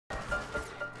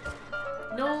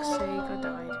No! For fuck's sake, I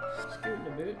died. Scooting a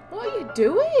bit. What are you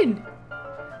doing?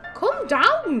 Come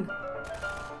down!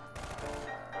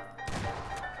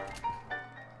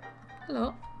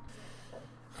 Hello.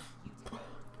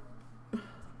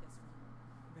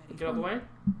 Get out of the way?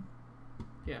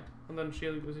 Yeah. And then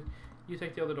Sheila goes, you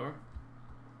take the other door.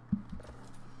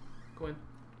 Go in.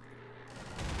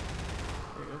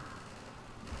 There you go.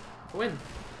 Go in.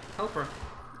 Help her.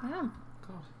 I am.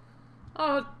 God.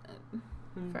 Oh,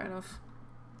 fair enough.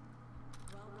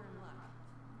 Well, we're in luck.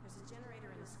 There's a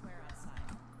generator in the square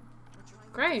outside. We're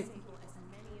trying Great. to disable as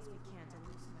many as we can to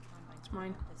loosen the Combine It's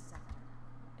mine. up this sector.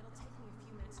 It'll take me a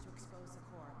few minutes to expose the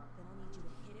core, then I'll need you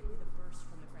to hit it with a burst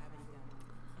from the gravity gun.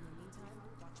 In the meantime,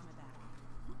 watch my back.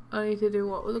 I need to do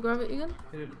what with the gravity gun?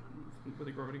 Hit it with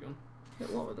a gravity gun. Hit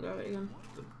what with the gravity gun?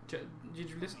 Did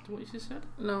you listen to what you just said?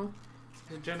 No.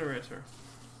 There's a generator.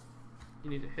 You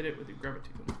need to hit it with the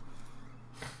gravity gun.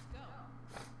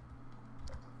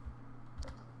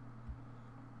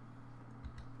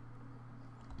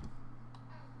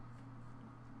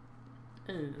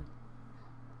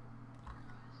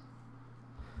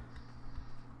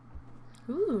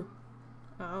 Ooh.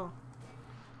 Oh.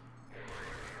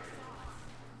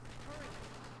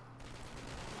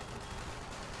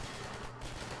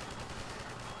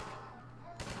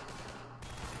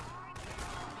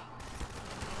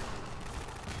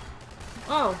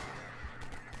 Oh.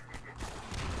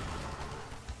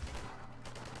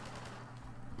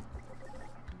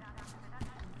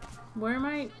 Where am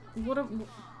I? What a...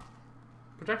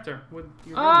 Projector with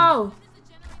your Oh!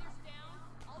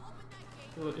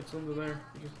 Look, it's under there.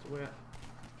 You just wait.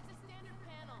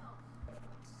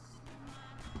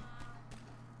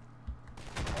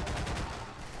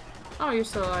 Oh, you're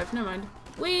still alive. Never mind.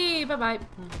 Wee! Bye-bye.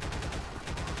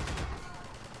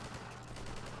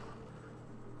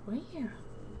 Where?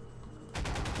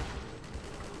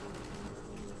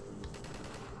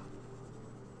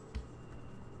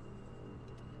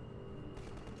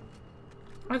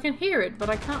 I can hear it, but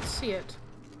I can't see it.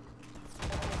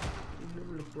 You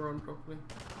never look around properly.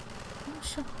 Oh,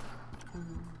 sure.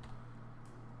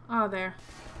 Oh, there.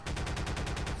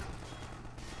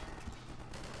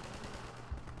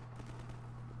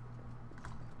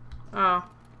 Oh,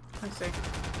 I see.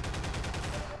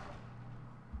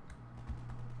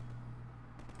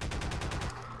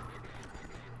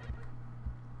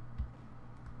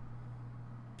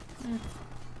 Yeah.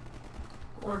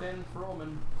 Gordon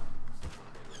Froman.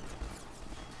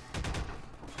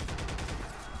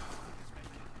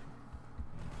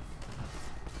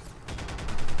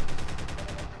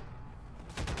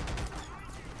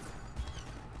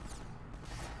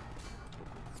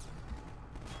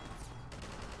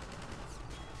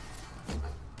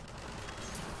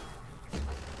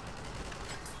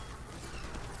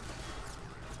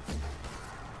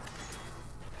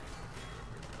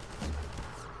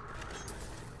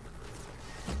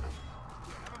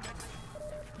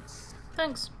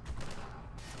 Thanks.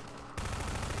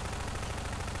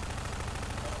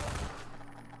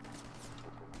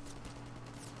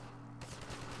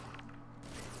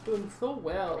 Doing so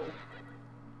well.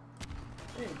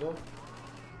 There you go.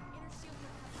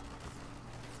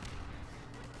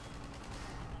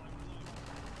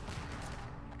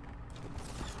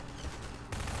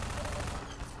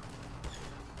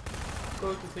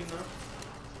 Go to the thing now.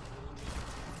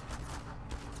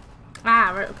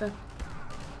 Ah, right, okay.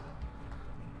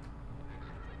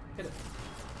 Hit it.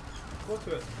 Go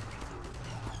to it.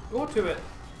 Go to it.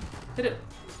 Hit it.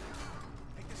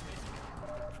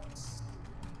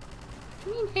 What do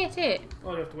you mean hit it?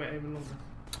 Oh, you have to wait even longer.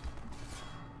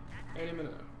 Any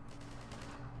minute now.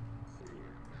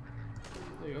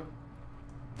 There you go.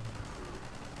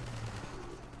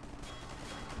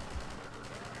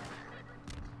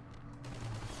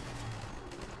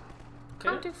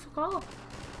 Can't do fuck all.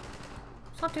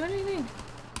 It's not doing anything.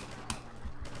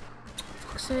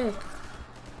 Fuck's sake.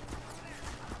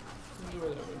 Even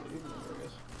longer, I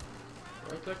guess.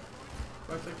 Right click.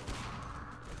 Right click.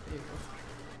 There you go.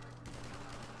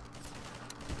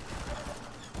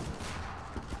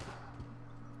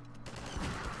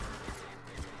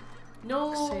 No.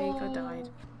 Fuck's sake, I died.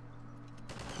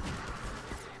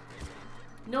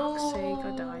 No. Fuck's sake,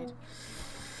 I died.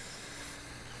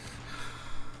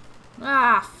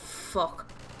 Ah, fuck.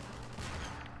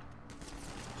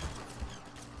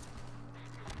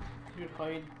 You'd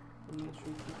hide from the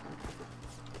street.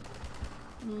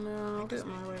 No, I'll do it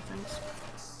my way, thanks.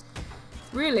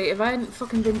 Really, if I hadn't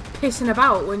fucking been pissing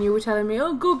about when you were telling me,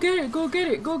 oh, go get it, go get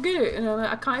it, go get it, and I'm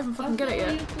like, I can't even fucking get it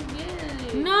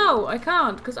yet. No, I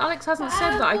can't, because Alex hasn't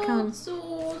said that I can.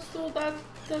 So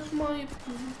that's my...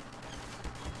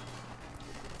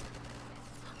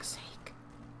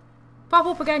 Pop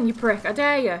up again, you prick. I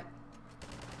dare you.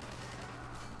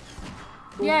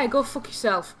 Go. Yeah, go fuck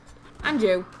yourself. And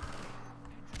you.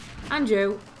 And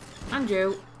you. And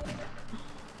you.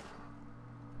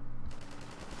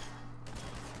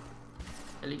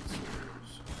 Elite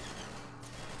Sears.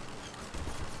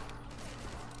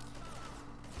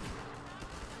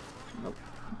 Nope.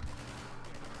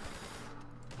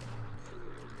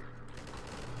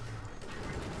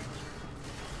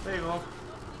 There you go.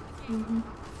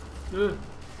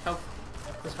 Health.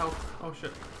 There's health. Oh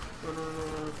shit. No, no, no,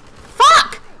 no, no.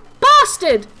 Fuck!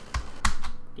 Bastard!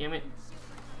 Damn it.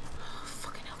 Oh,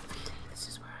 fucking hell, really? This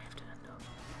is where I have to end up.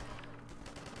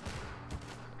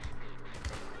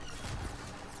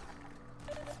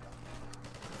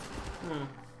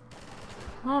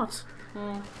 What?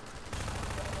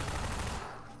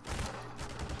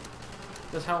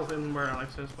 There's health in where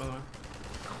Alex is, by the way.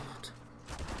 God.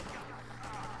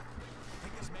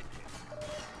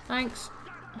 Thanks.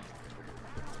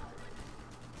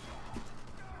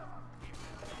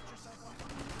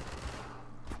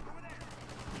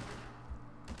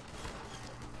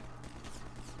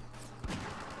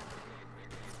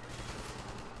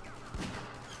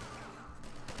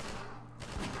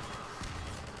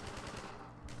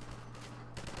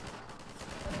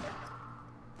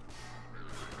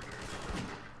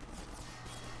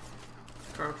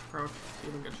 Crouch, crouch. So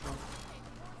you don't get shot.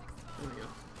 There we go.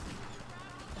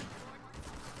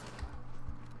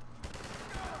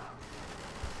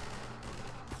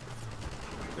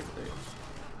 Good thing.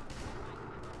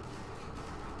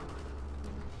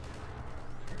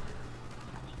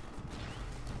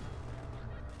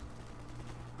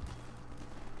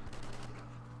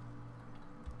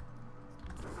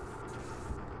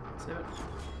 Save it.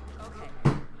 Okay.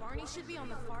 Barney should be on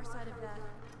the far side of that.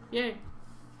 Yay!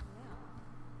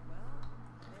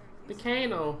 The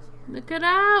Kano. Look at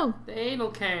how. The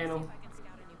anal Kano. I can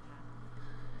scout a new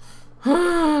path.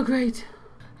 Oh, great.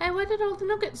 Hey, where did all the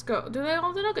nuggets go? Do they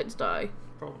all the nuggets die?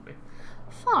 Probably.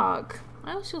 Fuck.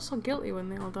 I always feel so guilty when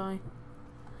they all die.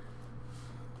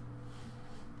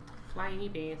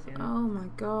 Flying dancing. Oh my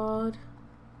god.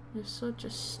 You're such a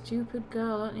stupid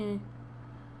girl, aren't you?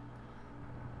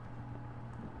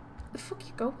 The fuck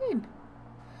you going?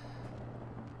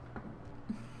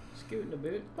 Scooting a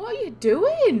bit. What are you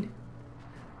doing?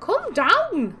 Calm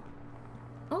down.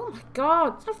 Oh my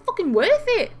god. It's not fucking worth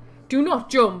it. Do not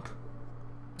jump.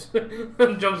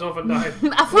 Jumps off and dies.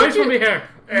 I thought Wait you- for me here.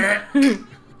 Oh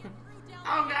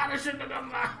god, I shouldn't have done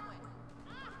that.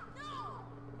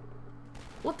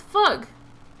 What the fuck?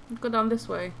 Go down this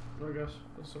way. I guess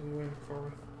there's some way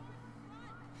forward.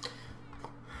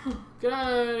 Get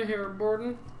out of here,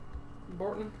 Borton.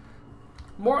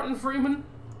 Morton Freeman.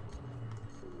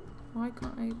 Why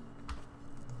can't I?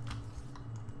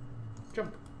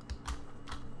 Jump.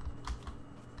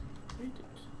 Oh,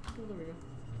 there we go.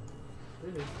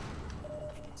 Really?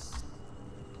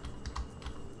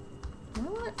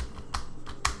 What?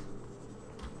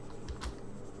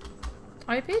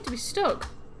 I appear to be stuck.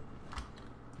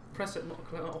 Press it, not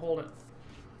hold it.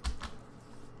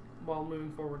 While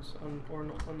moving forwards, or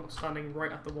not, I'm not standing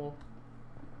right at the wall.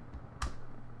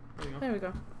 There you go. There we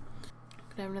go.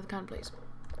 Can I have another can, please?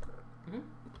 Mhm.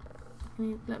 Can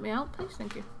you let me out, please?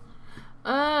 Thank you.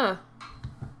 Yeah.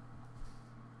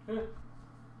 Oh,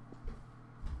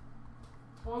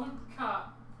 look at the cat.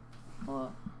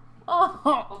 What? Oh,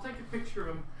 I'll take a picture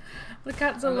of him. the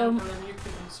cat's a And then, lump. and then you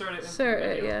can insert it into Insert the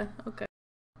it, video. yeah. Okay.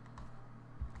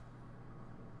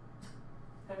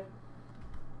 Okay.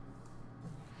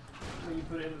 Then you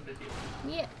put it in the video.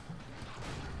 Yeah.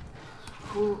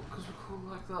 Cool, because we're cool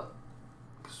like that.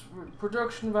 'Cause we're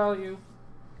production value.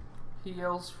 He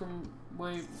yells from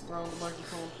way around the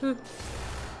microphone.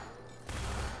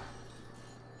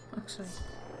 Actually.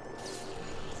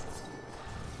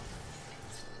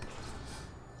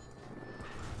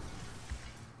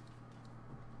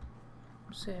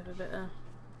 Save a bit there.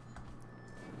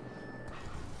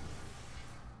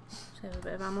 Save a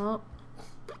bit of ammo up.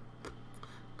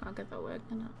 Can't get that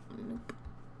working. Nope.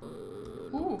 Ooh.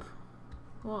 Nope.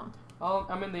 What?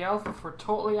 I'm in the alpha for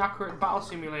Totally Accurate Battle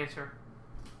Simulator.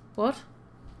 What? Do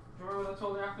you remember the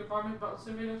Totally Accurate Battle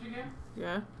Simulator game?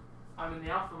 Yeah. I'm in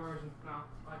the alpha version now.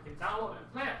 I can download it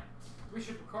and play it. We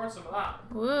should record some of that.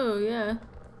 Whoa, yeah.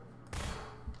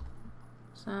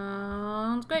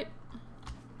 Sounds great.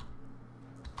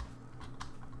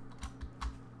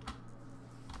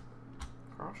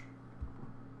 Crouch.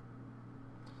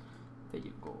 There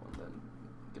you go, and then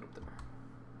get up there.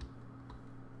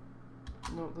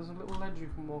 No, there's a little ledge you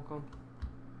can walk on.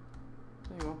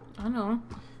 There you go. I know.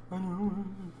 I know.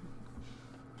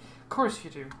 Of course you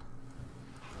do.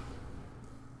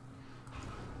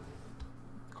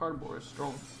 cardboard is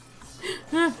strong.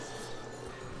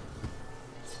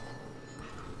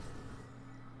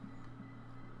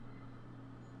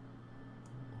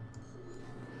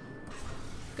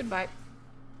 Goodbye.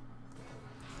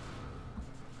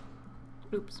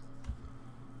 Oops.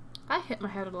 I hit my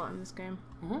head a lot in this game.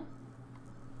 I'm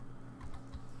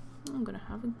gonna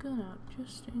have a gun out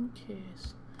just in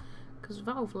case. Because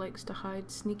Valve likes to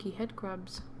hide sneaky head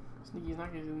crabs. Sneaky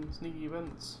snackies and sneaky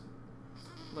events.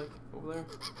 Like over there.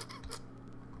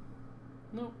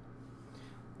 No.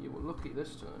 You were lucky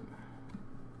this time.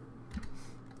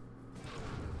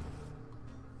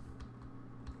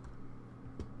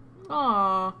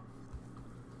 Aww.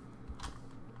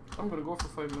 I'm gonna go for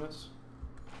 5 minutes.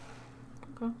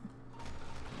 Okay.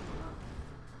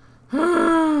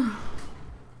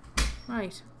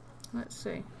 Right. Let's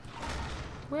see.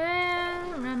 Where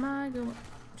am I going?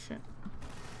 Shit.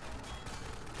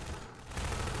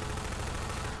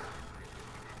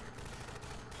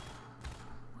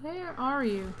 Where are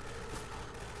you?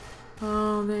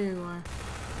 Oh, there you are.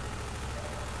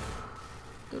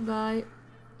 Goodbye.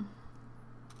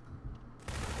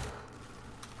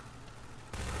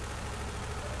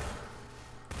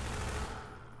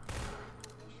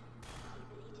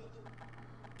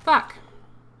 Fuck.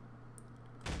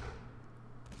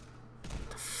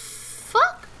 The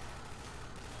fuck? The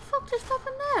fuck just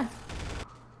happened there?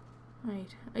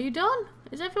 Right. Are you done?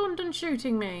 Is everyone done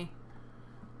shooting me?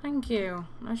 Thank you.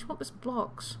 I just want this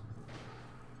blocks.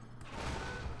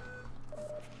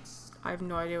 I have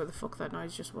no idea what the fuck that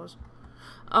noise just was.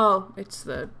 Oh, it's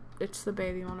the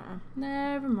baby monitor.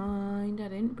 Never mind. I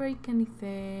didn't break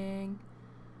anything.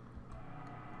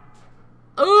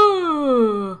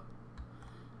 Oh!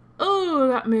 Oh,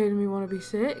 that made me want to be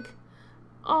sick.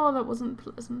 Oh, that wasn't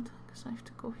pleasant. I guess I have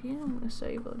to go here. I'm going to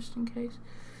save though, just in case.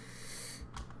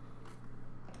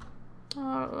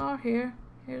 Oh, here.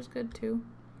 Here's good too.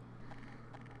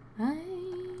 I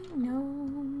know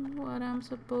what I'm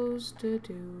supposed to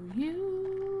do.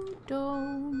 You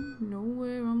don't know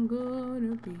where I'm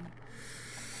gonna be.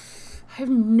 I have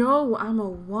no ammo.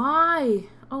 Why?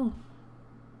 Oh.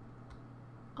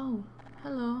 Oh,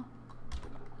 hello.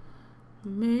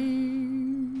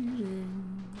 Amazing.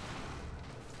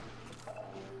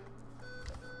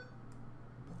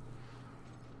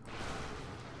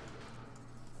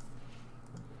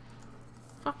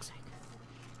 Fuck's sake.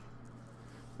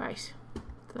 Right.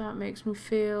 That makes me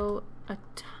feel a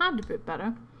tad bit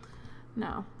better.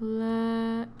 Now,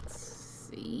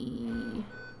 let's see.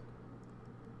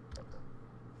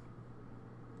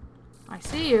 I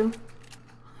see you.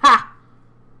 Ha!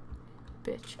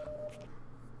 Bitch.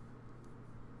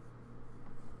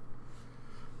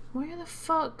 Where the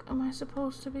fuck am I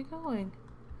supposed to be going?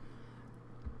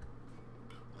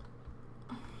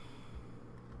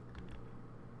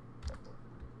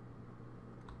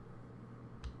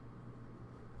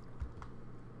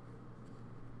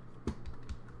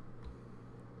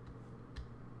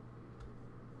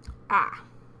 Ah.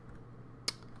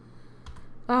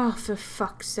 Oh, for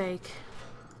fuck's sake.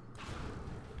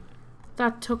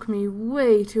 That took me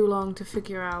way too long to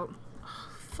figure out. Oh,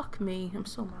 fuck me, I'm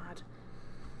so mad.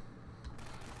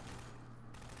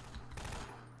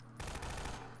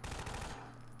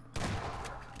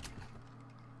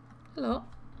 Hello.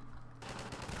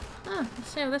 Ah, let's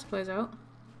see how this plays out.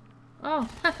 Oh.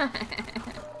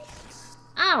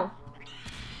 Ow!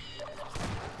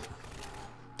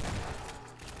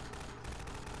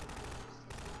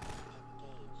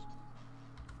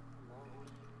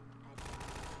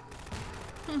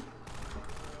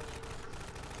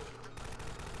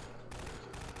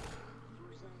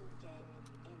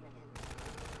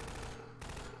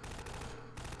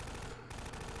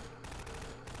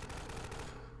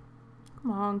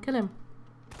 Come on, kill him.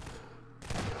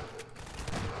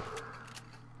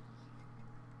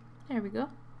 There we go.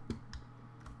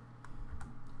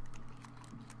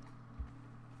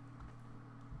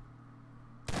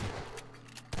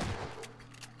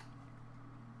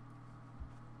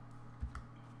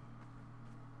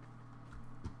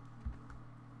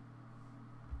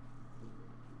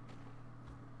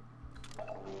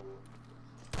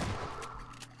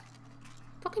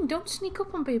 Fucking don't sneak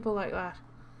up on people like that.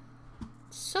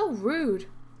 So rude.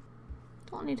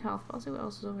 Don't need health. I'll see what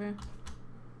else is over here.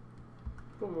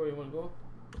 Probably where you want to go,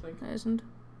 I think. There isn't.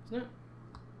 Isn't it?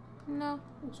 No.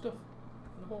 Oh, stuff. In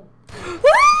the hole.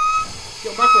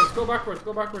 Go backwards, go backwards,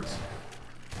 go backwards.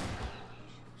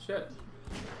 Shit.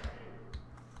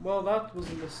 Well, that was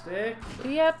a mistake.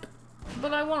 Yep.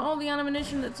 But I want all the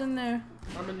ammunition that's in there.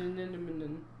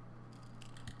 Ammunition.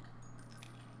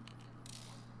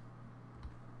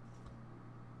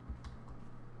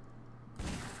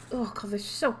 Oh god, they're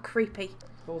so creepy.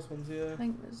 Those ones, yeah. I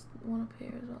think there's one up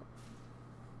here as well.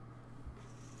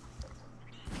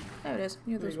 There it is.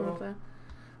 Yeah, there's one up there.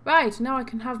 Right, now I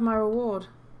can have my reward.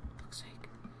 For fuck's sake.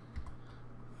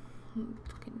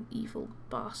 Fucking evil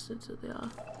bastards that they are.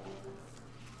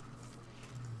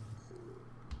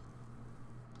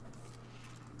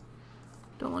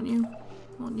 Don't want you.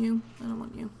 Want you. I don't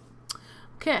want you.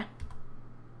 Okay.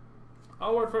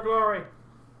 Onward for glory.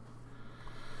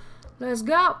 Let's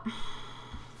go.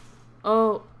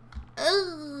 Oh.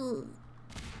 Ugh.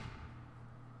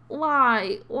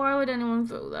 Why? Why would anyone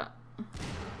throw that?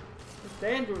 It's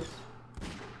dangerous.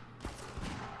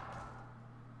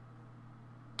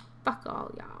 Fuck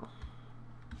all y'all.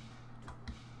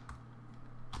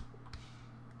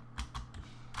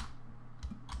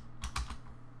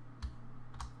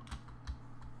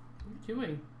 What are you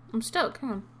doing? I'm stuck. Hang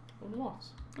on. On what?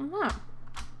 On that.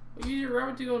 Use your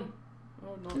gravity gun.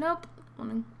 Oh no. Nope.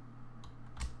 Morning.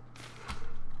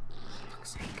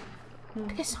 Fuck's sake.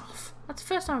 Piss off. That's the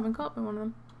first time I've been caught by one of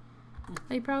them.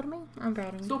 Are you proud of me? I'm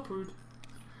proud of me. So prude.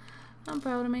 I'm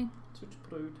proud of me. Such a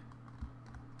prude.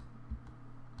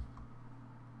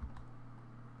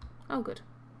 Oh, good.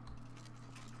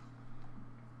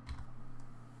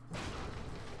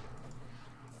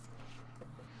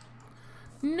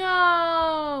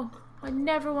 No! I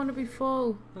never want to be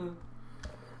full.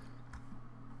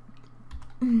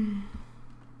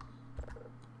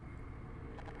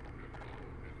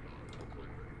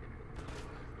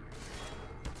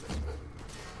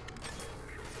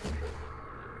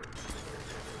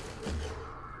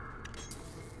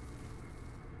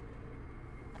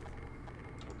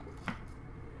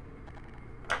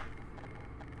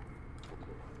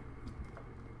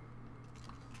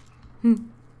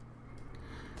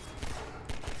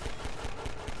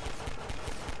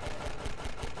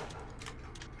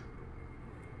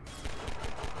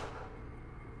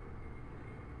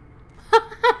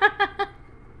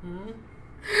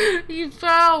 You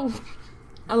fell!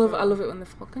 I love it when they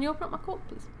fall. Can you open up my coat,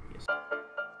 please? Yes.